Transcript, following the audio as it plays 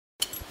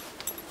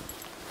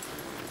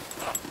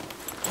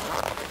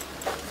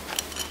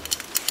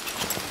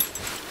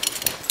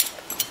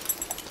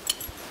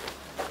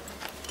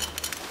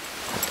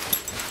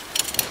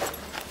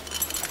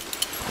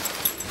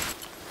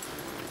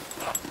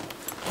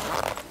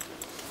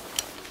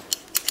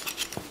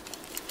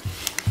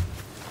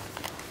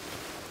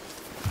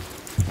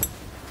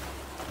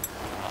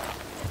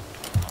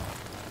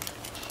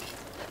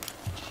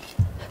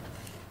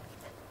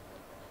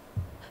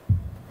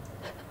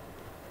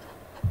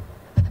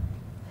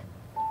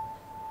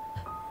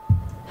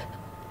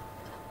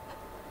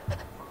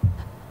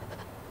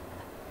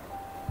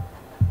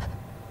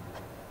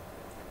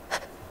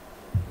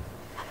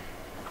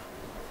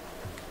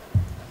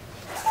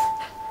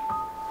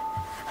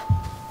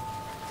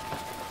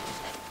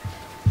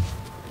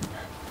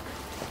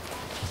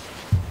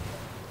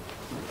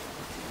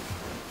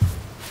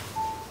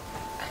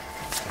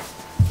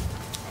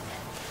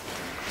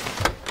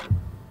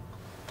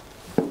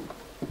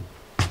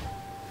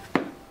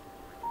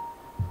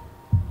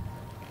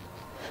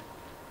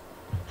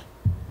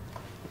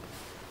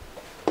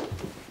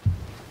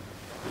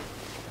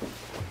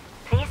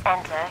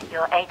enter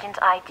your agent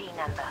ID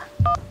number.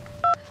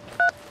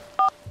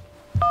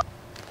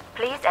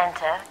 Please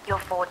enter your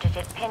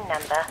 4-digit PIN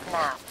number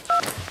now.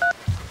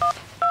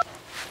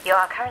 You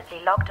are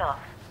currently logged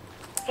off.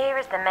 Here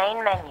is the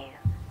main menu.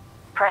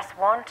 Press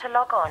 1 to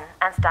log on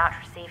and start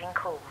receiving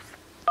calls.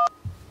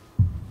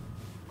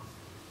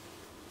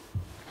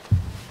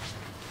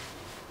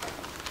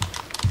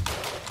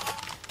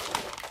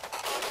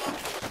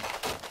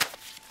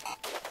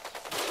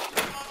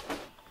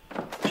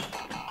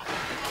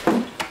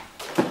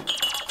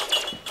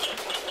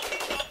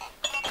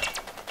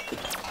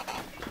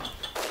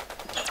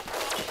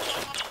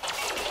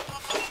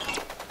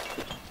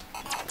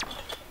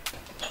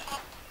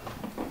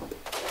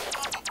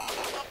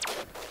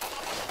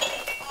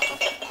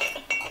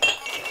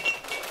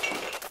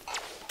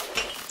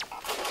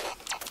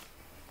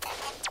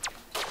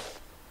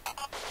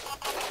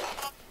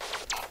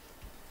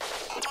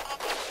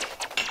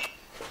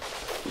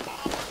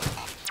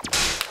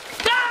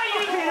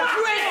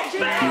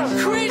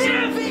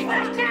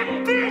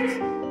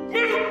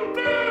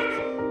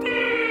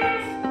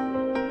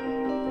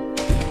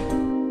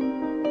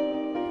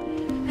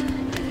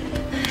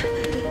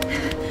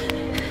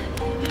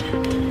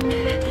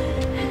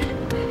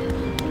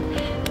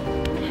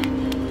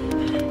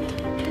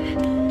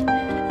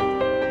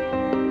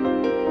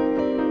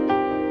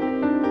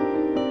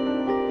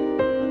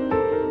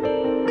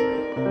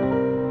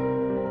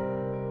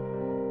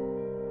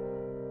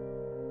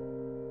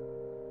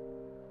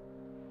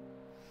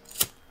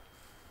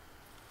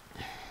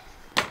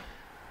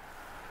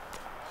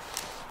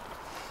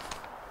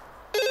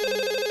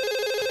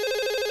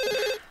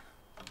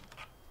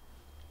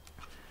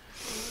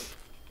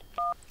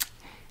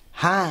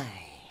 Hi,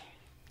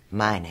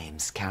 my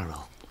name's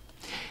Carol.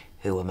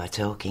 Who am I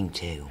talking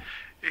to?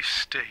 It's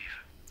Steve.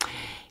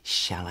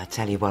 Shall I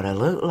tell you what I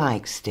look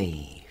like,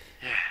 Steve?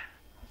 Yeah.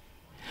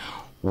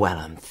 Well,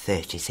 I'm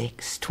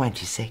 36,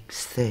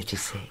 26,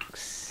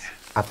 36.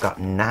 I've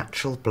got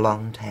natural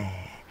blonde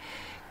hair,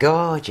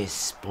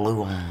 gorgeous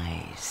blue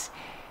eyes.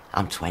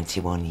 I'm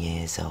 21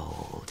 years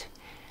old,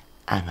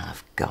 and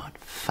I've got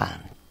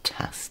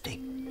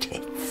fantastic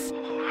tits.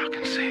 Oh, I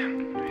can see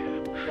him.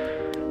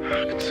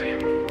 I can see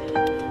him.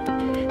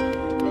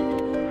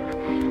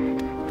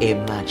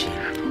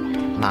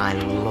 Imagine my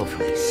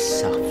lovely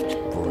soft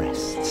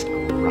breasts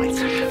right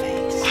in your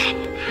face,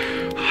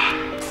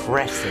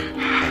 pressing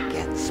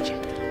against you.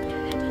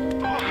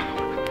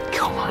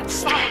 Come on,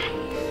 Steve.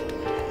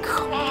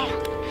 Come on.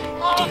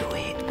 Do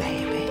it,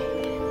 baby.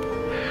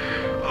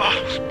 Oh,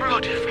 it's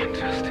bloody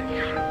fantastic.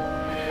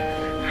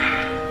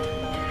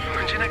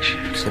 When's your next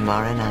shoot?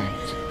 Tomorrow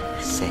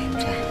night, same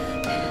time.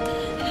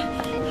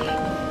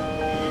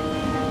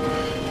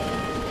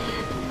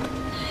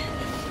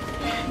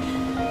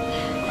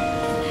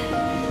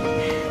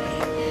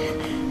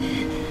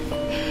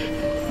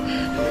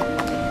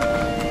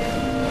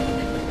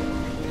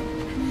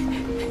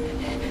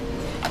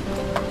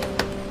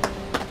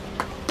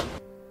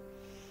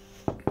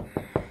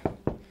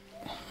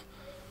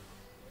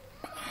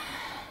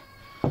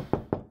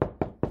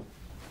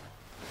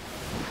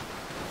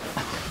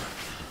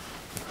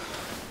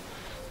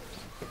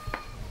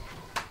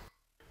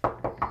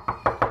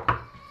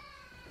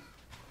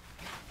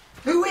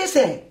 Who is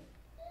it?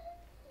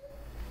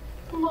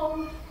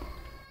 Mum.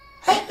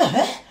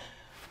 Emma?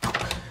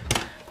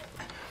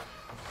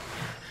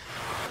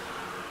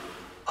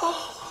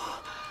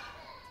 Oh.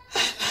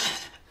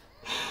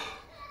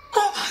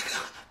 Oh my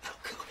God.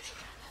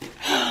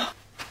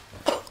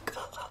 Oh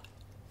God.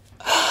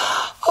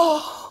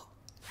 Oh.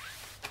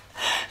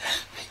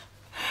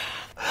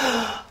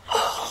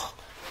 Oh.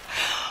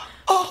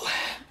 Oh.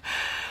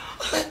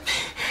 Let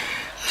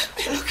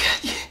me look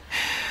at you.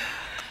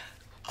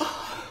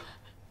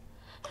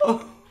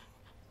 Oh.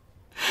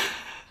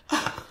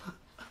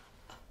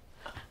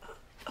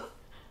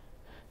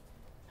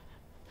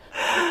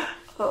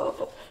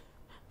 Oh.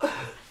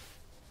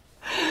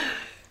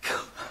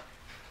 Come on.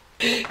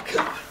 Come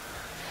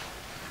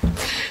on.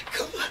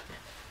 Come on.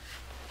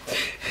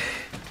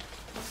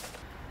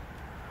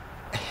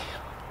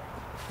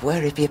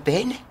 Where have you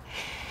been?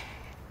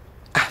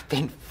 I've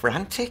been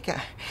frantic.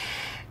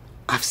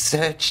 I've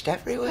searched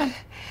everywhere.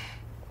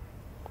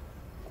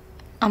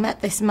 I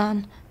met this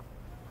man.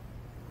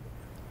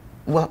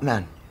 What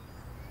man?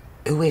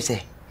 Who is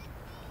he?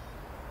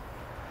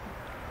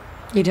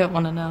 You don't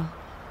want to know.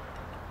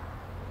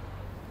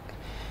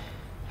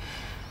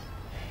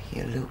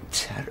 You look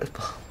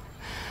terrible.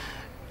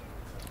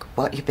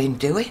 What you been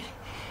doing?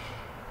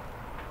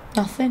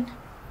 Nothing.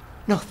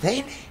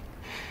 Nothing?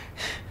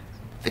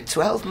 For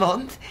 12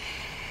 months?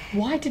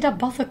 Why did I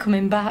bother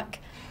coming back?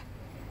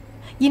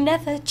 You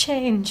never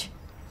change.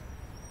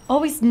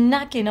 Always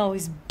nagging,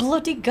 always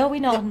bloody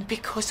going on.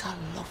 Because I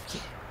love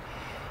you.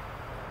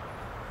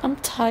 I'm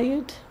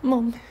tired,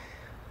 Mum.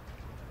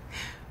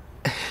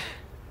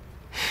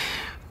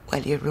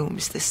 Well, your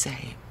room's the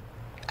same,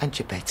 and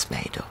your bed's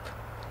made up.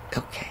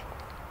 Okay.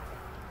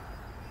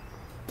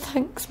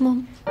 Thanks,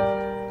 Mum.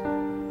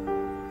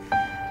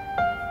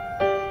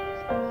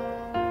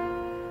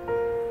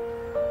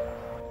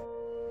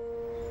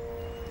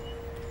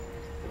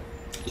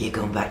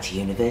 going back to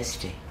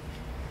university?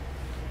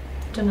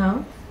 Don't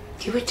know.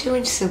 You were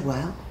doing so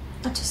well.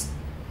 I just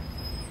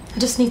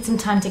need some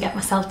time to get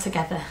myself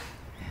together.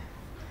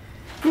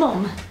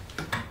 Mum,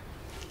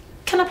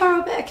 can I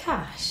borrow a bit of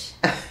cash?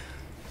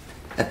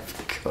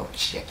 Of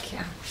course you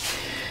can.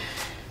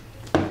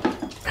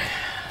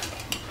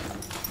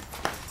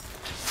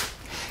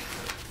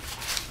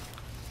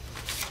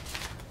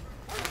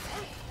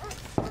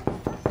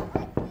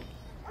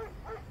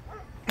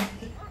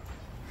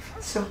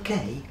 It's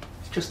okay.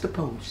 It's just the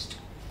post.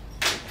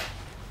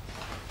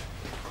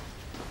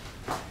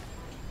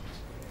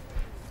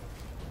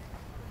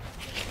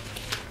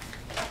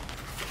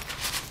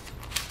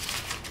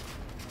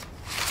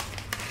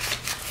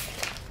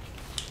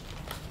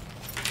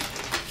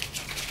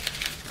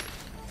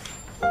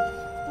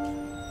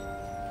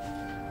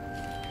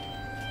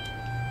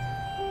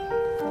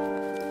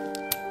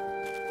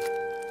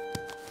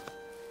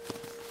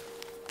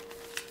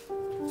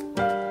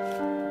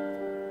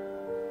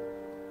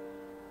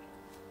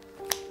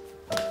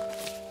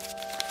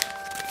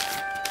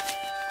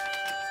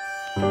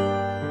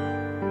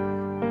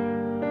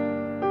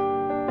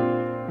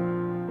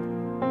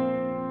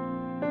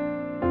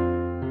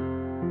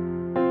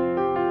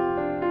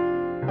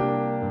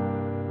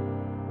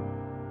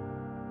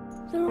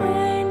 The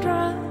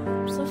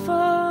raindrops are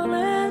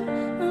falling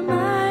and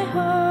my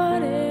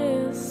heart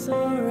is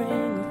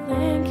soaring,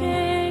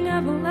 thinking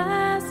of the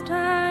last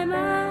time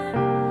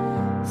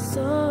I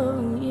saw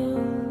you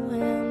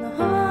and the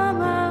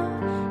hum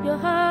of your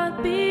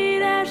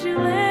heartbeat as you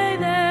lay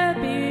there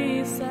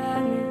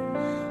beside me.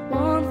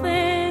 One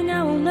thing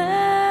I will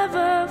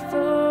never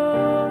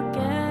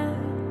forget,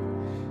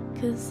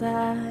 'cause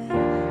I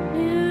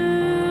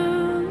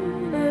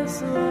knew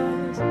this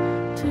was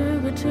too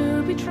good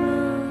to be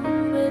true.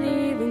 But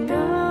even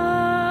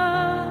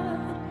God,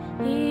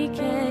 He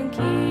can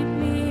keep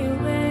me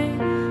away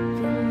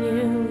from you,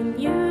 and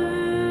you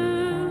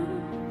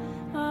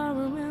are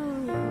a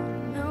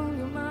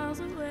million miles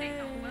away.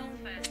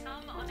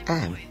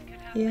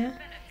 Yeah?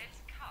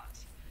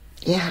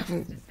 You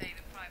haven't...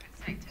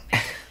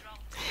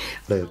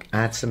 Look,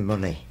 I had some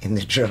money in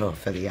the drawer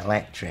for the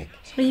electric.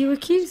 Are you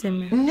accusing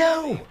me?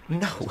 No,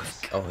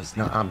 of course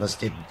not. I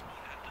must have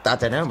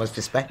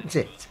spent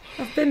it.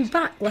 I've been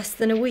back less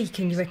than a week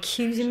and you're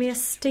accusing me of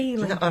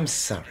stealing. No, I'm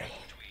sorry.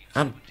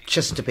 I'm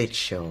just a bit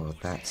short,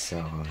 that's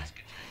all.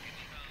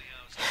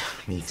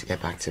 I need to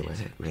get back to work,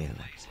 really.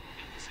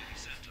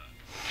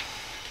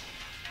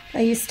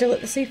 Are you still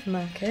at the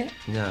supermarket?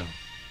 No,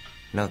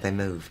 they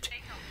moved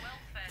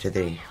to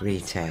the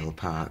retail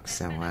park,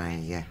 so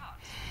I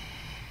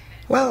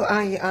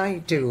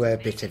do a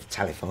bit of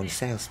telephone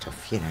sales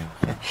stuff, you know.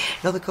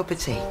 Another cup of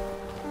tea?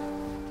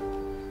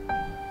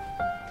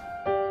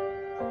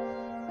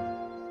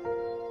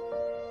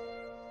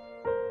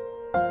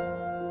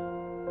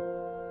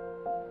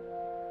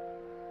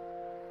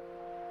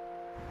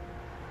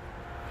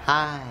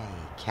 Hi,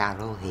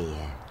 Carol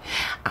here.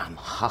 I'm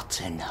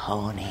hot and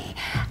horny,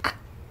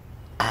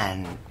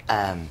 and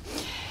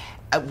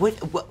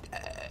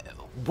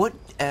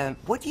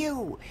would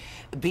you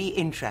be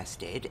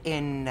interested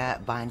in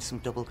buying some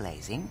double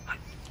glazing?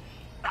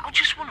 I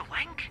just want to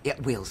wank. Yeah,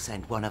 we'll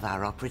send one of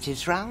our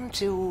operatives round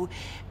to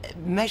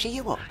measure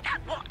you up.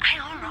 What?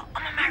 Hang on,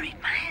 I'm a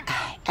married man.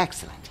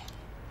 Excellent.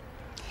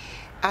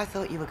 I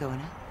thought you were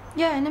going out.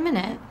 Yeah, in a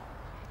minute.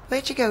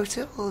 Where'd you go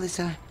to all this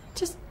time?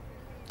 Just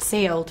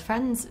see old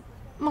friends.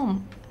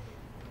 Mum,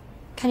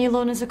 can you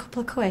loan us a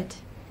couple of quid?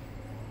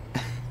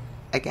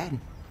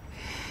 Again?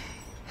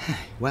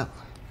 Well,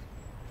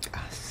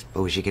 I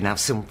suppose you can have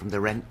some from the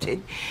rent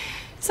tin.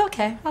 It's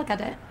okay, I'll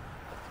get it.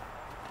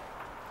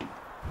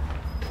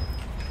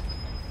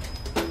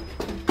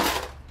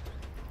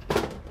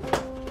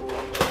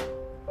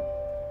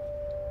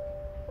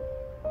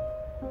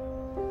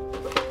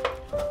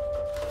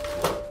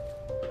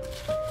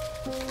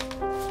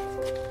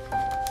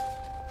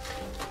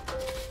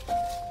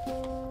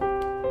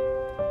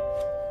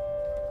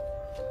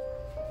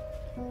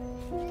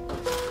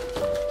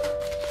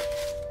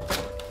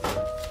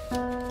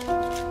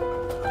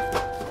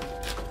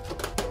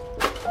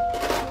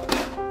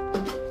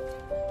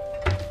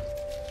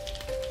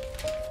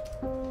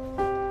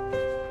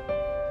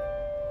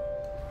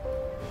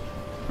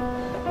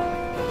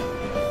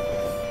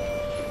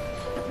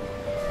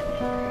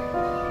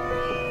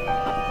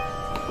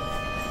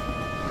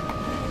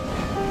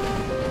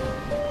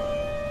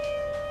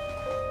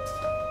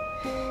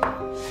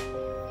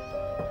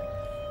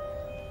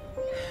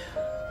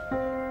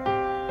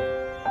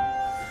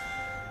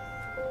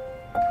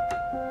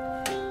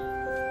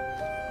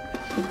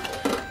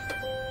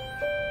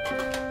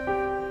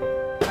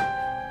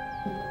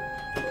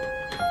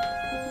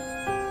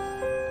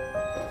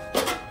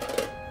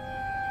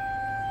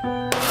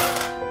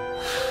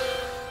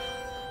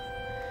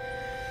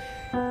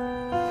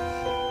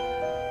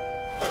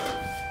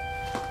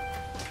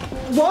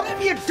 What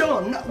have you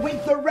done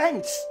with the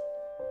rent?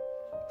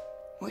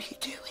 What are you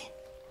doing?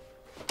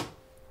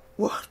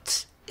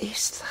 What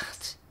is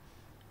that?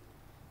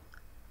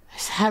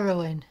 It's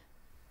heroin.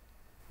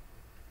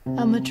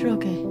 I'm a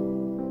druggie.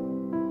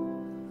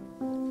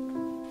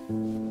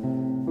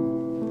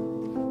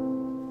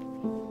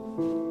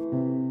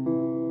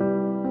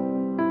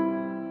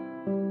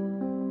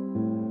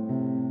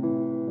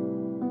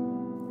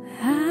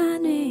 I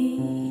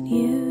need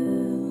you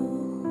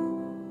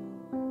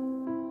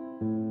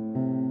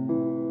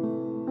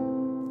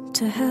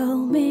to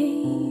help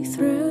me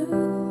through.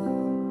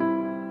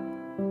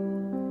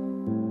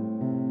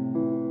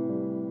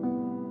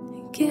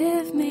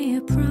 Give me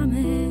a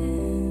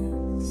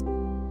promise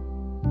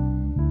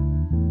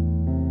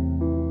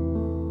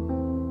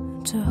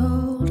to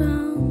hold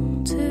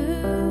on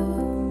to.